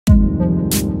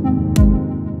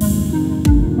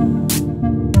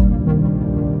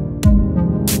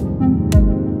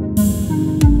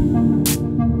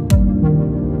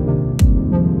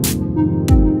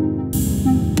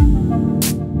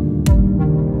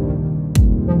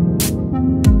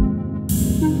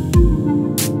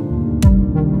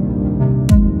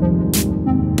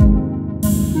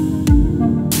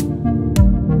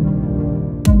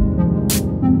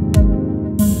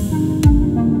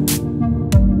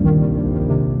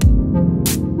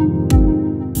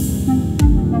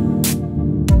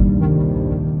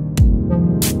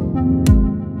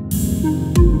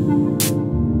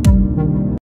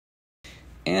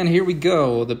And here we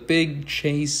go, the big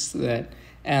chase that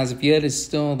as of yet is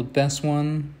still the best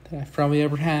one that I've probably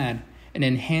ever had. An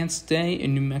enhanced day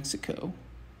in New Mexico.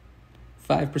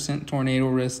 5% tornado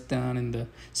risk down in the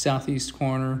southeast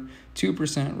corner,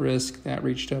 2% risk that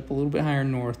reached up a little bit higher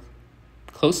north.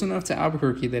 Close enough to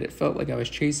Albuquerque that it felt like I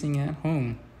was chasing at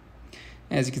home.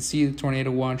 As you can see, the tornado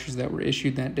watches that were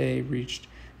issued that day reached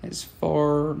as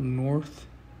far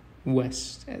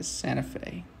northwest as Santa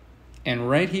Fe. And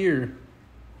right here,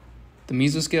 the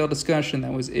mesoscale discussion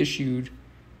that was issued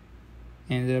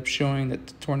ended up showing that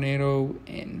the tornado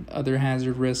and other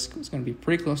hazard risk was going to be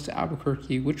pretty close to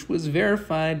Albuquerque, which was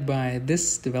verified by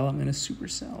this development of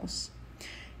supercells.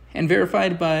 And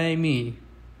verified by me,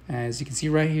 as you can see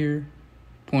right here,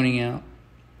 pointing out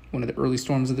one of the early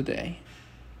storms of the day.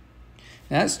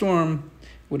 That storm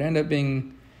would end up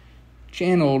being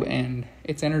channeled and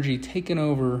its energy taken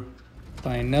over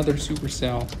by another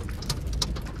supercell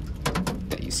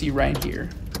that you see right here.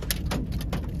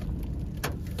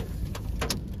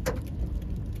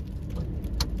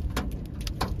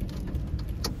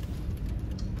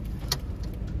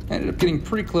 I ended up getting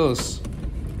pretty close.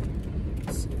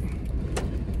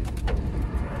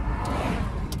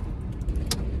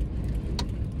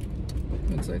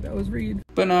 Looks like that was Reed.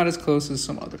 But not as close as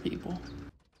some other people.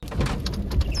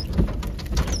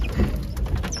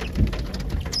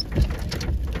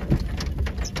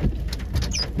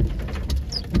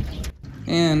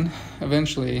 And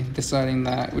eventually deciding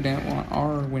that we didn't want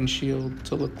our windshield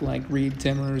to look like Reed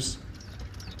Timmer's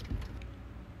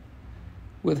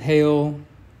with hail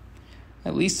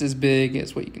at least as big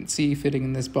as what you can see fitting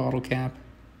in this bottle cap,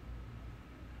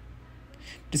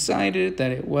 decided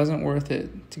that it wasn't worth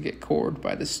it to get cored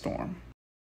by this storm.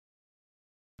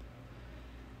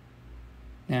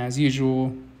 Now, as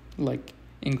usual, like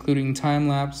including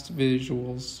time-lapsed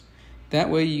visuals,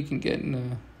 that way you can get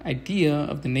an idea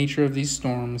of the nature of these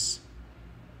storms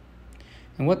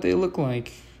and what they look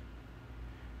like,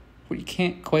 what you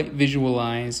can't quite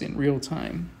visualize in real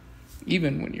time,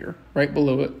 even when you're right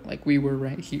below it, like we were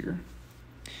right here.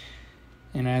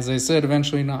 And as I said,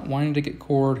 eventually not wanting to get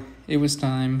cored, it was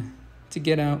time to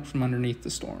get out from underneath the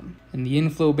storm. And the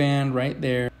inflow band right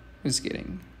there was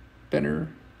getting better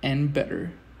and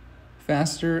better,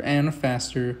 faster and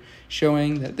faster,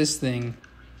 showing that this thing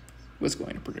was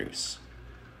going to produce.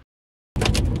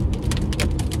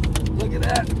 Look at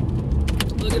that.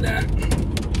 Look at that.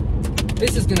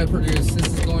 This is going to produce. This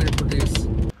is going to produce.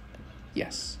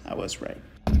 Yes, I was right.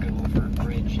 To go over a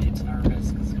bridge, it's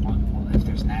nervous because if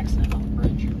there's an accident on the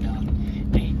bridge, you're done.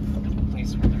 Ain't a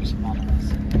place where there's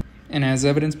funnels. And as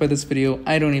evidenced by this video,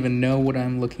 I don't even know what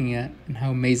I'm looking at and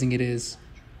how amazing it is.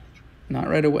 Not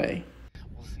right away.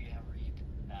 We'll see how Reed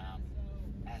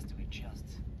has to adjust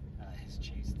his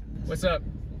chase to this. What's up?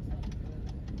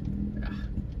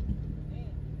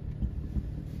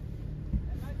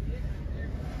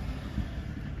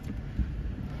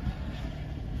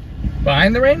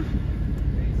 Behind the rain?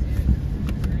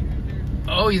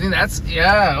 Oh, you think that's...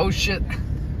 Yeah, oh shit.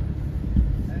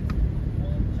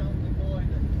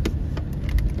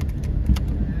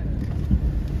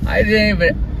 I didn't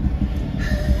even...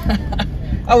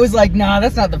 I was like, nah,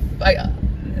 that's not the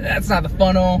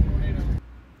funnel.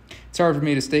 It's hard for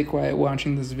me to stay quiet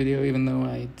watching this video, even though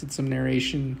I did some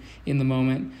narration in the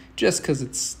moment, just because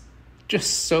it's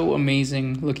just so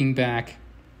amazing looking back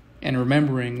and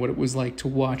remembering what it was like to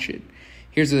watch it.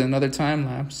 Here's another time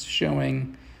lapse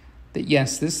showing that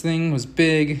yes, this thing was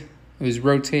big, it was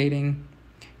rotating,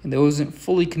 and it wasn't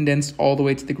fully condensed all the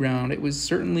way to the ground. It was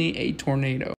certainly a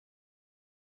tornado.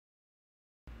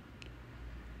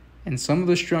 And some of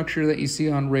the structure that you see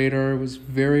on radar was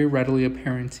very readily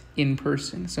apparent in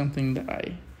person, something that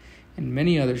I, and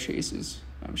many other chases,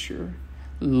 I'm sure,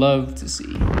 love to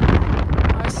see.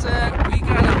 I said we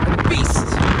got a beast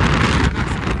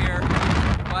here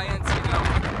by Encino.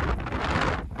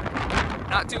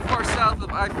 Not too far south of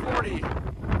I-40.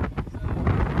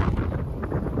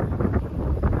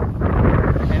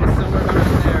 And it's somewhere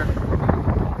around there.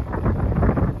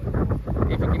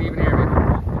 If you can even hear me.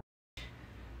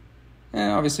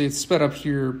 And obviously it's sped up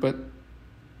here, but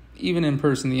even in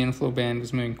person the inflow band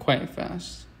was moving quite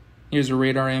fast. Here's a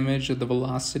radar image of the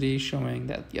velocity showing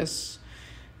that yes,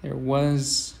 there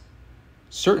was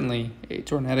certainly a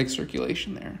tornadic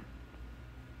circulation there.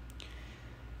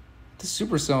 The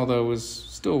supercell though was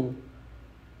still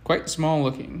quite small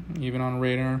looking, even on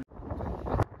radar.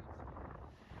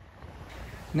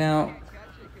 Now,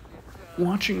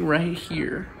 watching right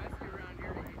here,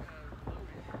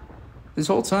 this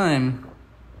whole time,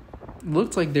 it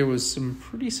looked like there was some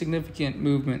pretty significant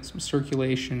movement, some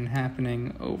circulation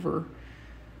happening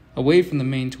away from the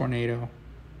main tornado.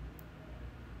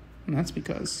 And that's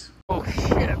because... Oh,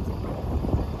 shit.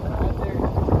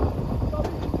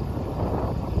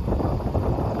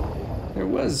 there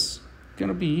was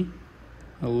gonna be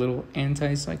a little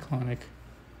anticyclonic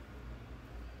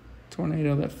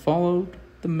tornado that followed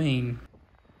the main.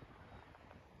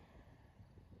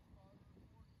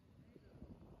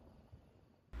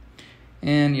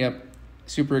 And yep,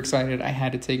 super excited. I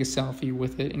had to take a selfie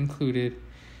with it included.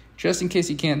 Just in case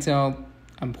you can't tell,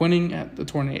 I'm pointing at the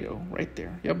tornado right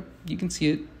there. Yep, you can see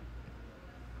it.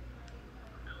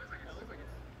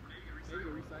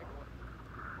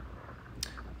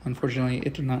 Unfortunately,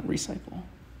 it did not recycle.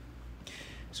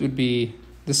 This would be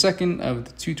the second of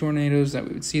the 2 tornadoes that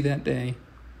we would see that day.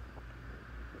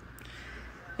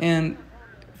 And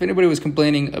if anybody was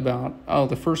complaining about, oh,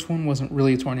 the first one wasn't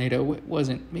really a tornado, it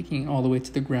wasn't making it all the way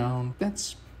to the ground,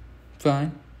 that's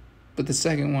fine. But the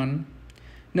second one,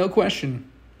 no question,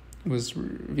 was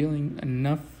revealing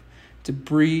enough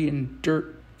debris and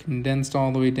dirt condensed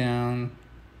all the way down,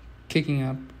 kicking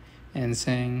up, and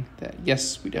saying that,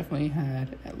 yes, we definitely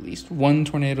had at least 1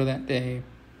 tornado that day.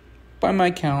 By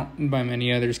my count, and by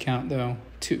many others' count, though,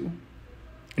 2.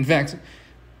 In fact,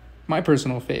 my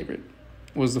personal favorite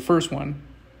was the first one,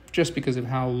 just because of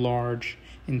how large,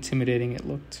 intimidating it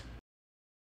looked.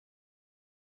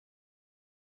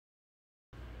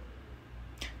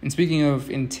 And speaking of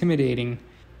intimidating,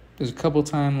 there's a couple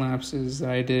time lapses that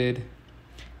I did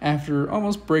after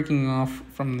almost breaking off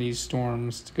from these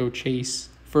storms to go chase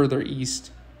further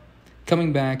east,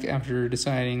 coming back after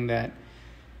deciding that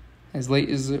as late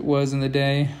as it was in the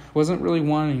day, wasn't really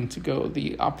wanting to go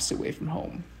the opposite way from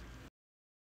home.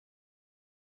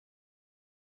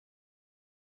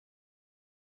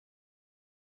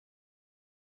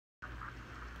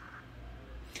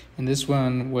 And this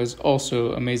one was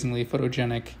also amazingly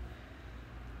photogenic,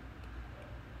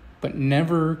 but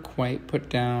never quite put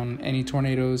down any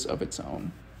tornadoes of its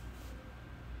own.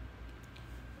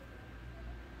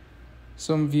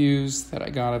 Some views that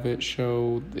I got of it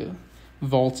show the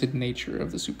vaulted nature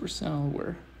of the supercell,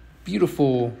 where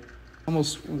beautiful,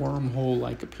 almost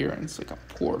wormhole-like appearance, like a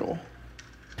portal.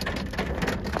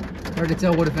 Hard to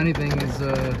tell what, if anything, is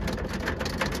a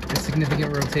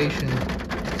significant rotation.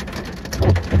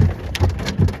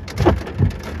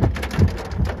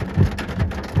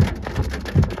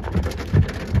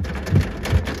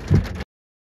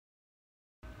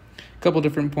 A couple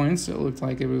different points, it looked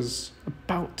like it was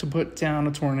about to put down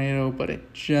a tornado, but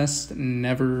it just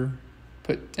never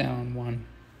put down one.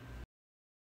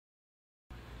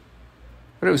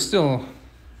 But it was still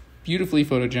beautifully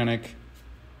photogenic.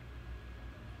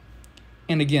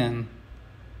 And again,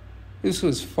 this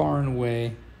was far and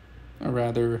away, or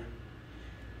rather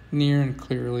near and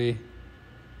clearly,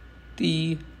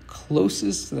 the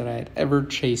closest that I had ever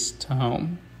chased to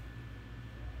home.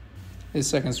 This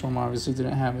second storm obviously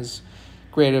didn't have as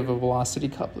great of a velocity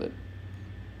couplet,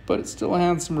 but it still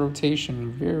had some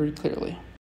rotation very clearly.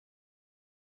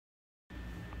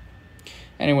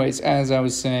 Anyways, as I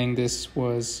was saying, this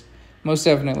was most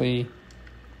definitely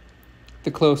the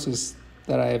closest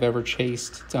that I have ever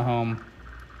chased to home.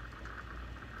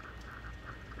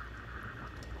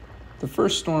 The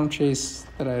first storm chase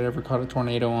that I had ever caught a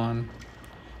tornado on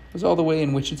was all the way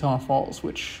in Wichita Falls,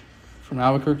 which, from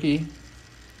Albuquerque,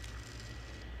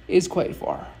 is quite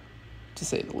far, to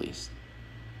say the least.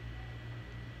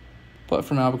 But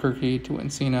from Albuquerque to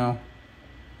Encino,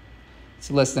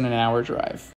 it's less than an hour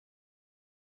drive.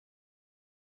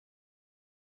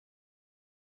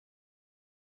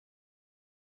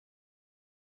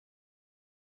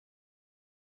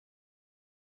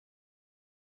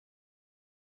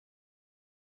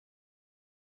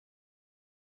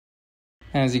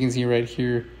 And as you can see right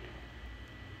here,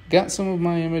 got some of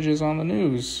my images on the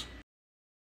news.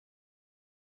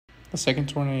 The second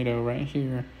tornado right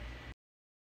here.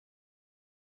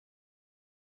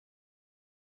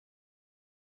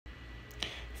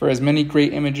 For as many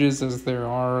great images as there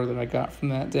are that I got from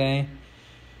that day,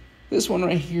 this one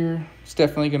right here is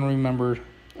definitely going to be remembered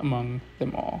among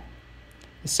them all.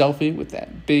 The selfie with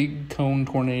that big cone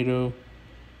tornado.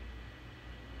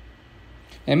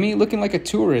 And me looking like a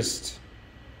tourist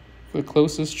for the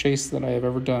closest chase that I have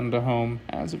ever done to home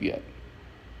as of yet.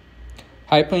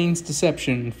 High Plains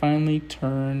deception finally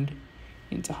turned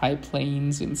into High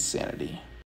Plains insanity.